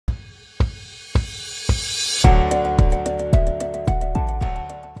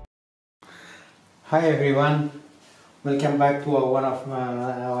Hi everyone, welcome back to one of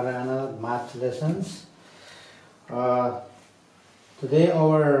our another math lessons. Uh, Today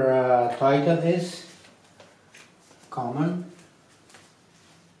our title is Common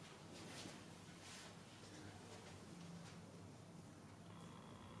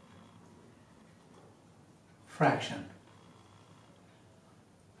Fraction.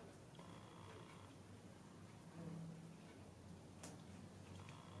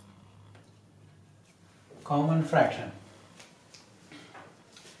 Common fraction.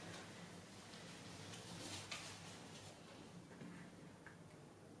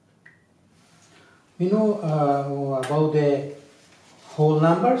 We know about the whole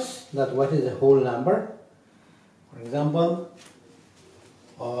numbers, that what is a whole number. For example,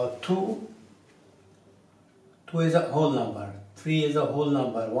 2 is a whole number, 3 is a whole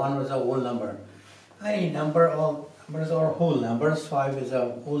number, 1 is a whole number. Any number, all numbers are whole numbers, 5 is a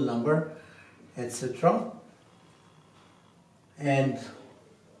whole number, etc. And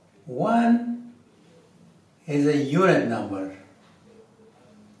 1 is a unit number.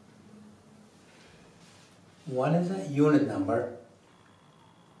 1 is a unit number.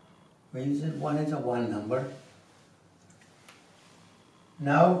 Means that 1 is a one number.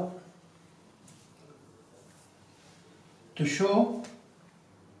 Now, to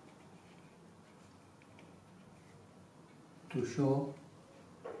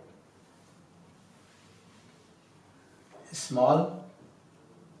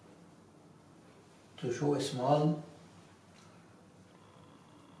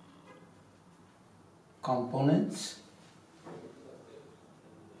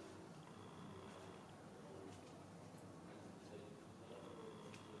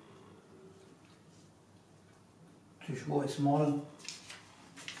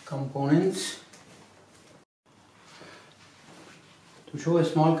show a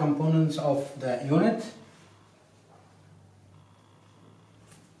small components, of the unit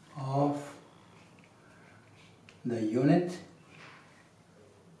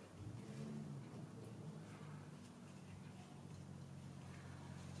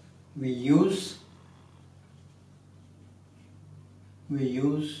we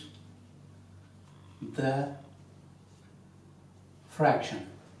use the fraction.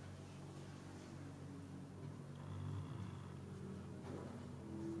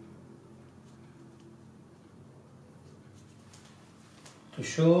 To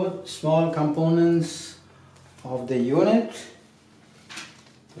show small components of the unit,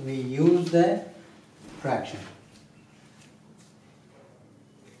 we use the fraction.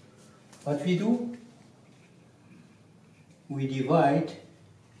 What we do? We divide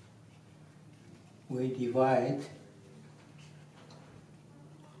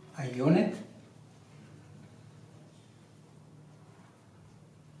a unit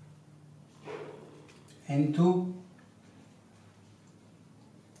into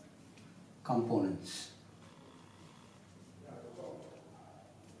components.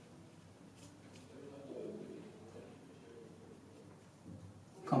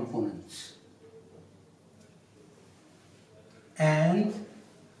 And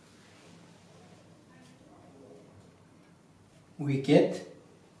we get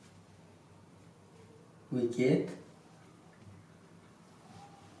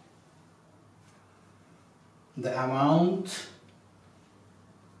the amount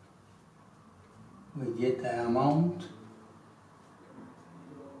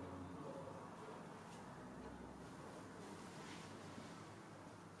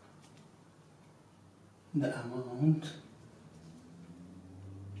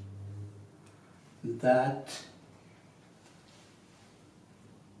that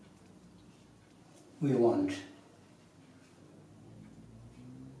we want.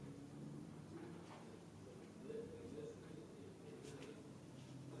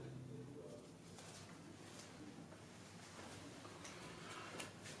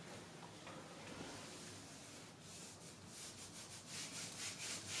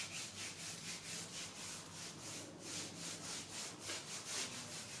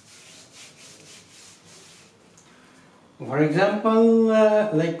 For example,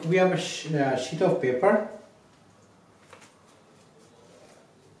 like we have a sheet of paper.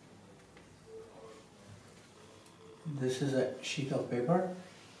 This is a sheet of paper.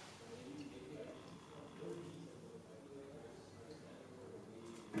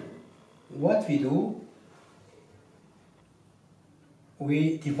 What we do,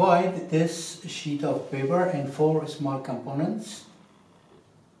 we divide this sheet of paper in four small components.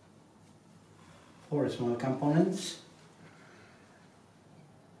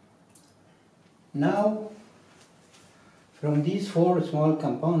 Now, from these four small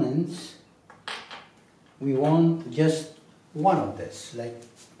components, we want just one of this, like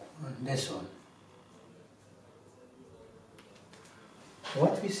this one.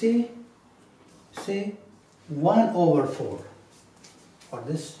 What we say 1/4 for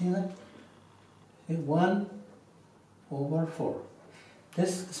this unit. 1/4.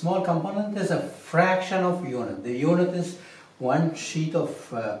 This small component is a fraction of unit. The unit is one sheet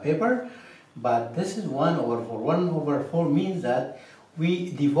of paper, but this is 1/4. 1/4 means that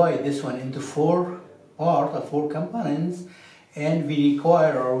we divide this one into 4 parts or 4 components, and we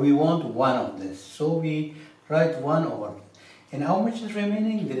require or we want one of this. So we write 1/4. And how much is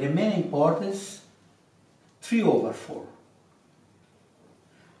remaining? The remaining part is 3/4.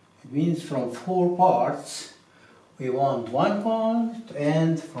 It means from 4 parts we want 1 part,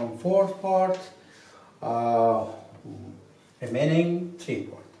 and from 4th part remaining 3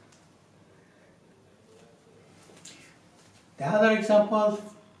 parts. The other example,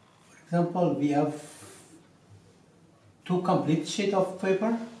 for example, we have 2 complete sheet of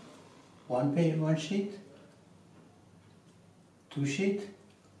paper, 1 page, 1 sheet, 2 sheet.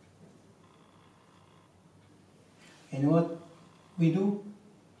 And what we do?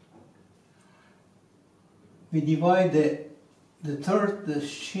 We divide the third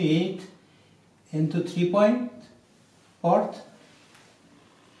sheet into 3 parts.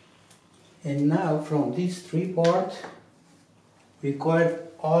 And now from these 3 parts, we require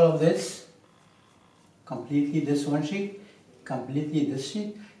all of this, completely this one sheet, completely this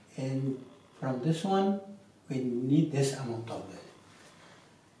sheet, and from this one, we need this amount of it.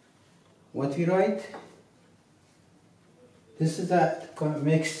 What we write? This is a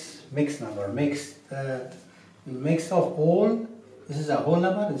mixed number, mix of all. This is a whole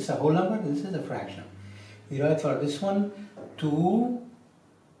number, this is a whole number, this is a fraction. We write for this one 2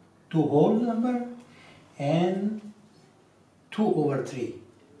 whole number and 2/3.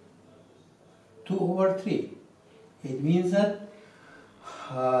 2/3. It means that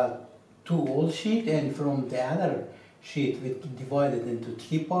 2 whole sheet, and from the other sheet we divide it into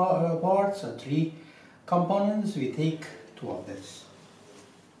 3 parts or 3 components. We take 2 of this.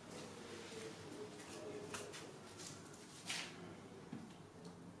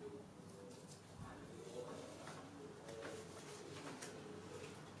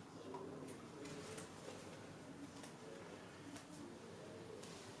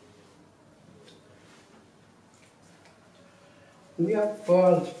 We have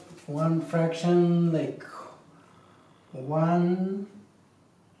one fraction like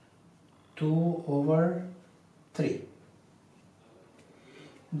 1/2/3.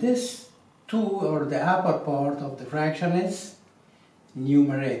 This 2, or the upper part of the fraction, is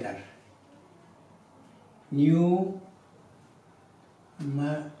numerator. Numerator.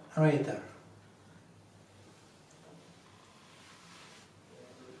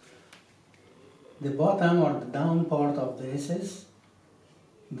 The bottom or the down part of this is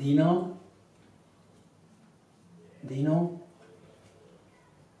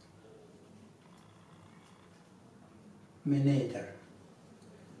denominator.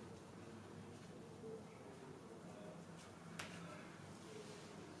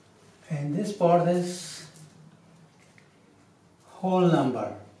 And this part is whole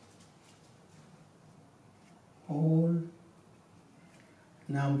number. Whole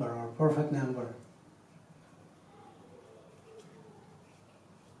number or perfect number.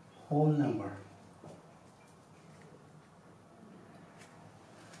 Whole number.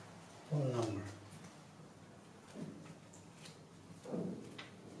 Whole number.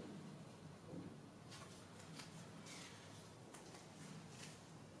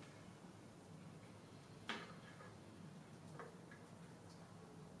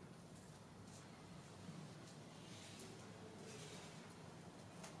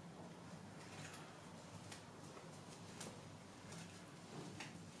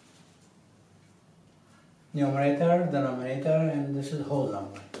 Numerator, denominator, and this is whole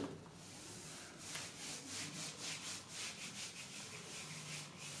number.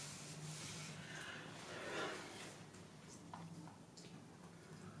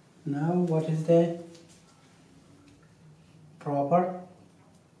 Now what is the proper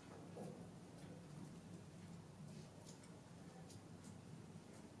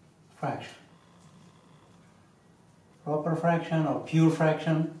fraction? Proper fraction or pure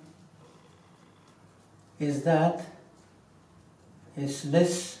fraction is that is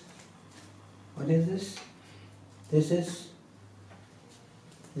less. What is this? This is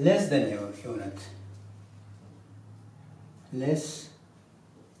less than unit. Less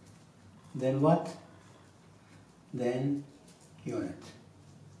than what? Than unit.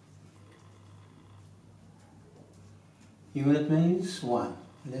 Unit means 1.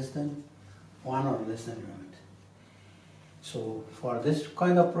 Less than 1 or less than unit. So for this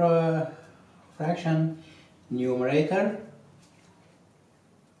kind of fraction, numerator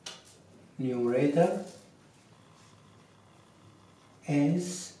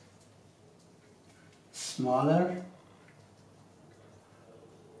is smaller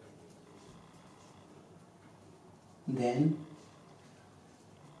than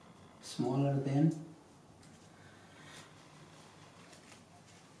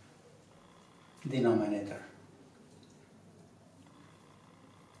denominator.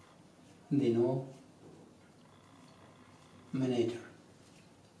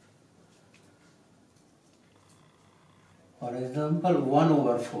 For example, 1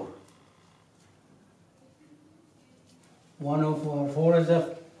 over 4. 1 over 4 is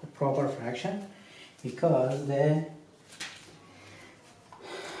a proper fraction because the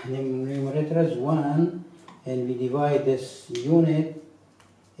numerator is 1 and we divide this unit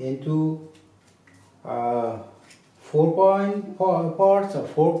into 4 parts or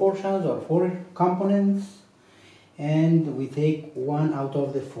 4 portions or 4 components, and we take 1 out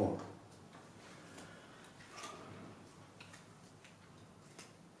of the 4.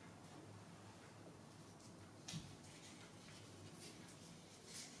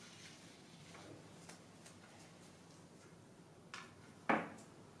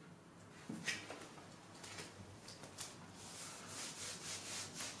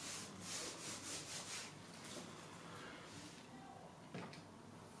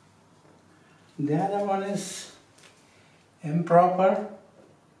 The other one is improper,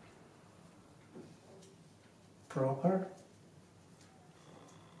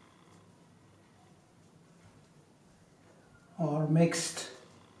 or mixed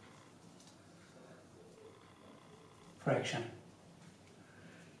fraction.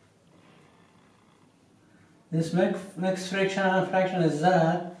 This mixed fraction is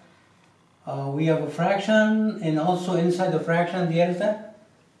that we have a fraction, and also inside the fraction there is a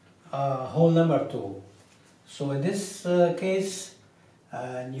whole number too. So in this case,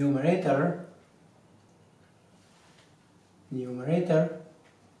 numerator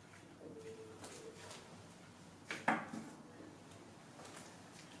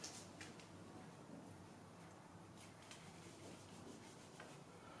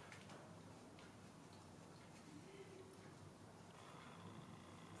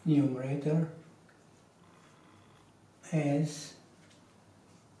is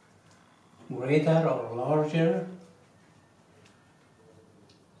greater or larger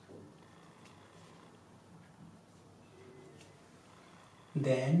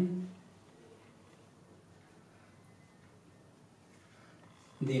than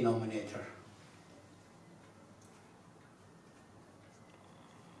denominator.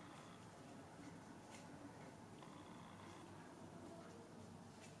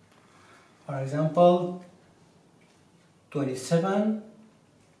 For example, 27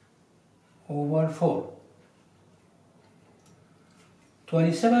 over 4.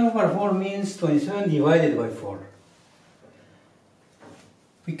 27 over 4 means 27 divided by 4.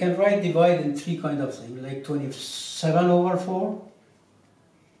 We can write divide in 3 kind of things, like 27 over 4,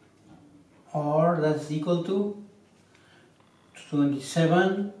 or that's equal to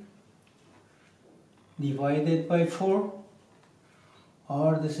 27 divided by 4,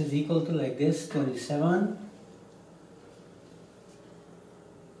 or this is equal to like this, 27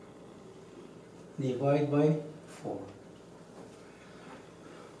 divided by 4.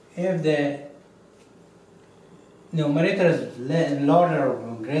 If the numerator is larger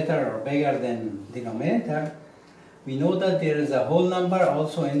or greater or bigger than denominator, we know that there is a whole number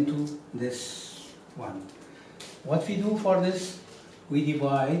also into this one. What we do for this, we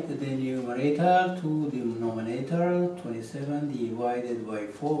divide the numerator to the denominator. 27 divided by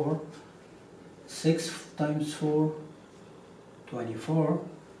 4, 6 times 4, 24,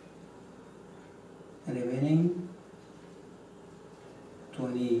 remaining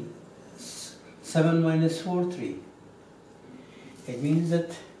 27 minus 4, 3. It means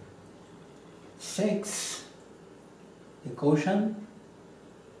that 6, the quotient,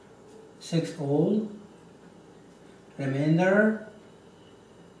 6 whole, remainder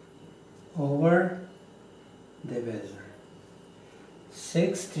over divisor,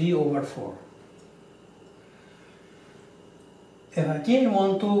 6, 3 over 4. If I again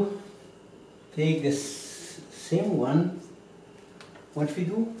want to take this same one, what we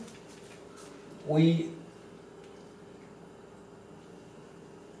do? We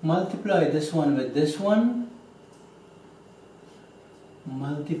multiply this one with this one,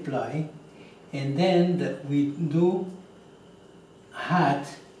 multiply, and then we do hat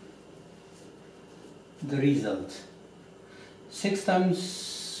the result. 6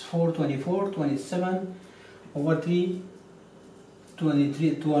 times 4, 24, 27 over 3,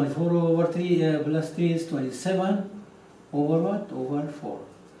 23, 24 over 3 plus 3 is 27 over what? Over 4.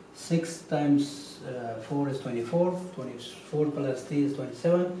 6 times 4 is 24, 24 plus 3 is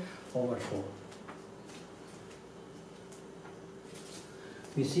 27 over 4.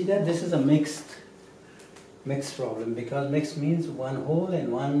 We see that this is a mixed problem, because mixed means one whole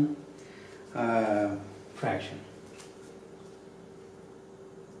and one fraction.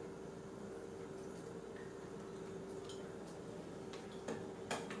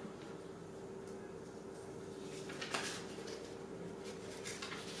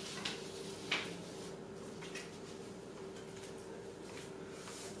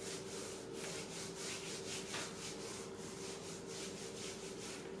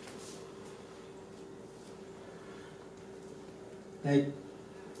 Like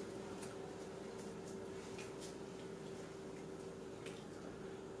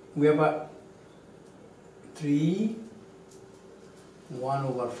we have a 3, 1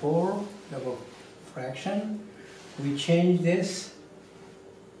 over 4, we have a fraction. We change this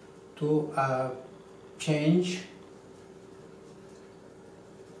to a change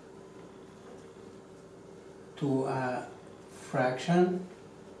to a fraction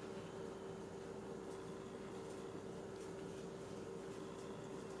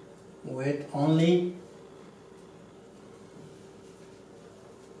with only,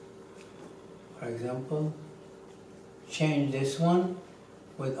 for example, change this one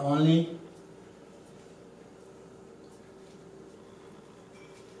with only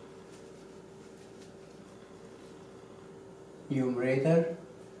numerator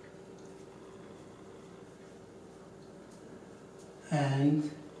and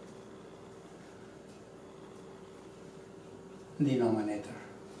denominator.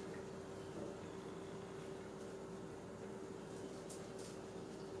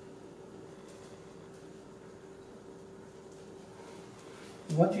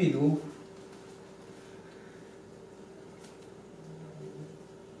 What we do,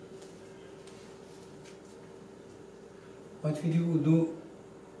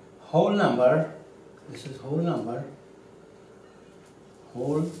 whole number, this is whole number,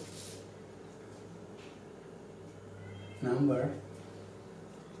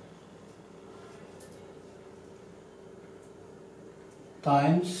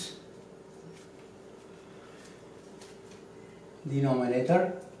 times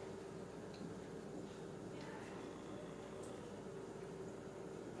denominator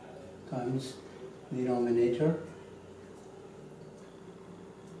times denominator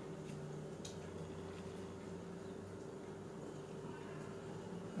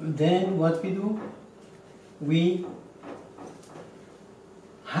then what we do, we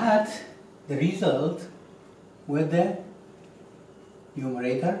add the result with the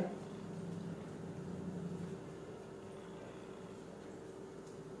numerator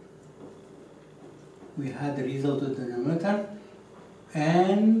with the numerator,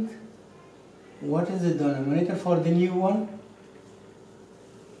 and what is the denominator for the new one?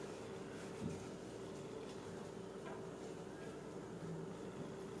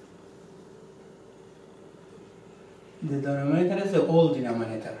 The denominator is the old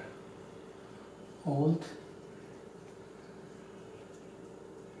denominator. Old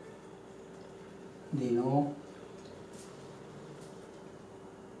denominator.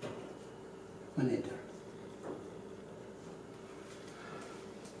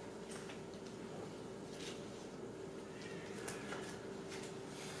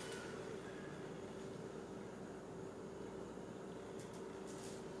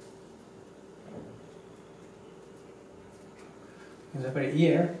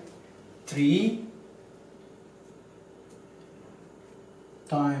 Here, 3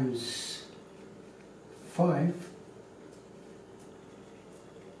 times 5,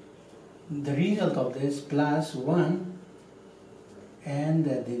 the result of this plus 1, and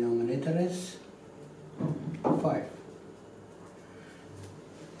the denominator is 5.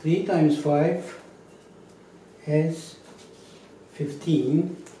 3 times 5 is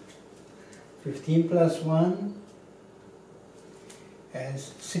 15. 15 plus 1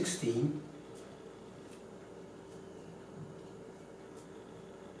 as 16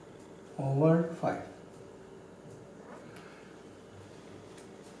 over 5.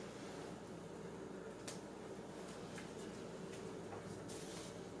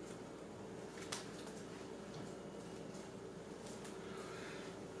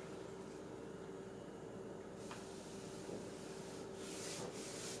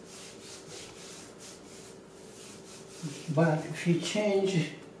 But if you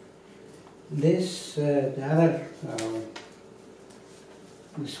change this, the other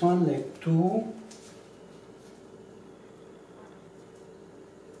this one like 2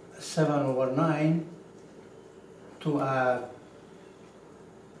 7/9 to a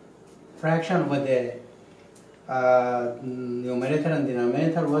fraction with the numerator and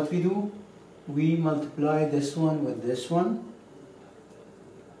denominator. What we do, we multiply this one with this one,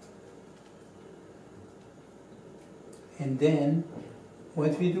 and then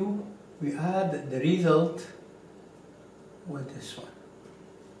what we do, we add the result with this one.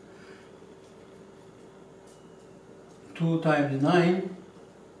 2 times 9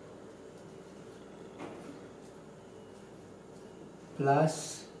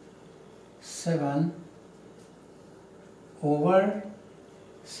 plus 7 over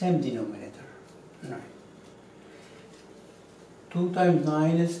same denominator, 9. 2 times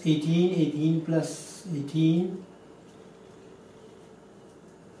 9 is 18, 18 plus 18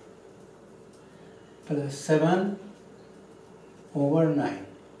 plus 7 over 9.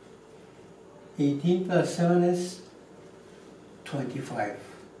 18 plus 7 is 25.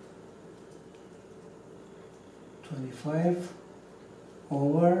 25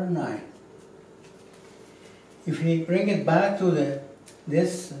 over 9. If we bring it back to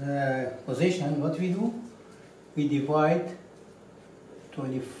this position, what we do? We divide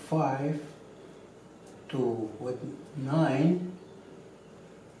 25 with 9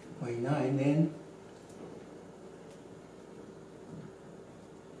 by 9, then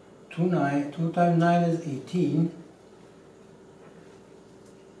 2 times 9 is 18.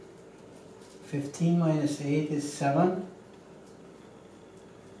 15 minus 8 is 7.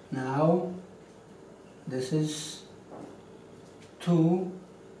 Now this is 2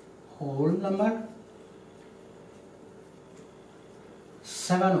 whole number,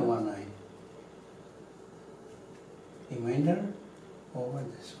 7/9. Remainder over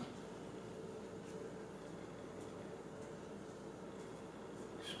this one.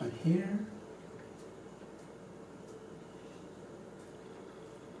 This one here.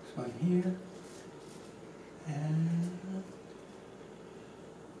 This one here. And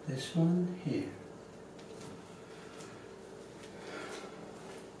this one here.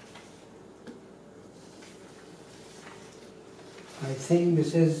 I think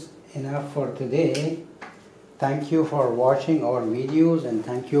this is enough for today. Thank you for watching our videos, and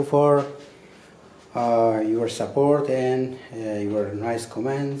thank you for your support and your nice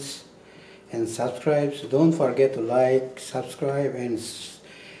comments and subscribe. So don't forget to like, subscribe, and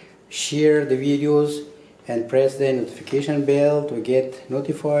share the videos, and press the notification bell to get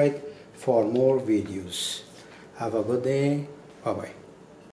notified for more videos. Have a good day. Bye bye.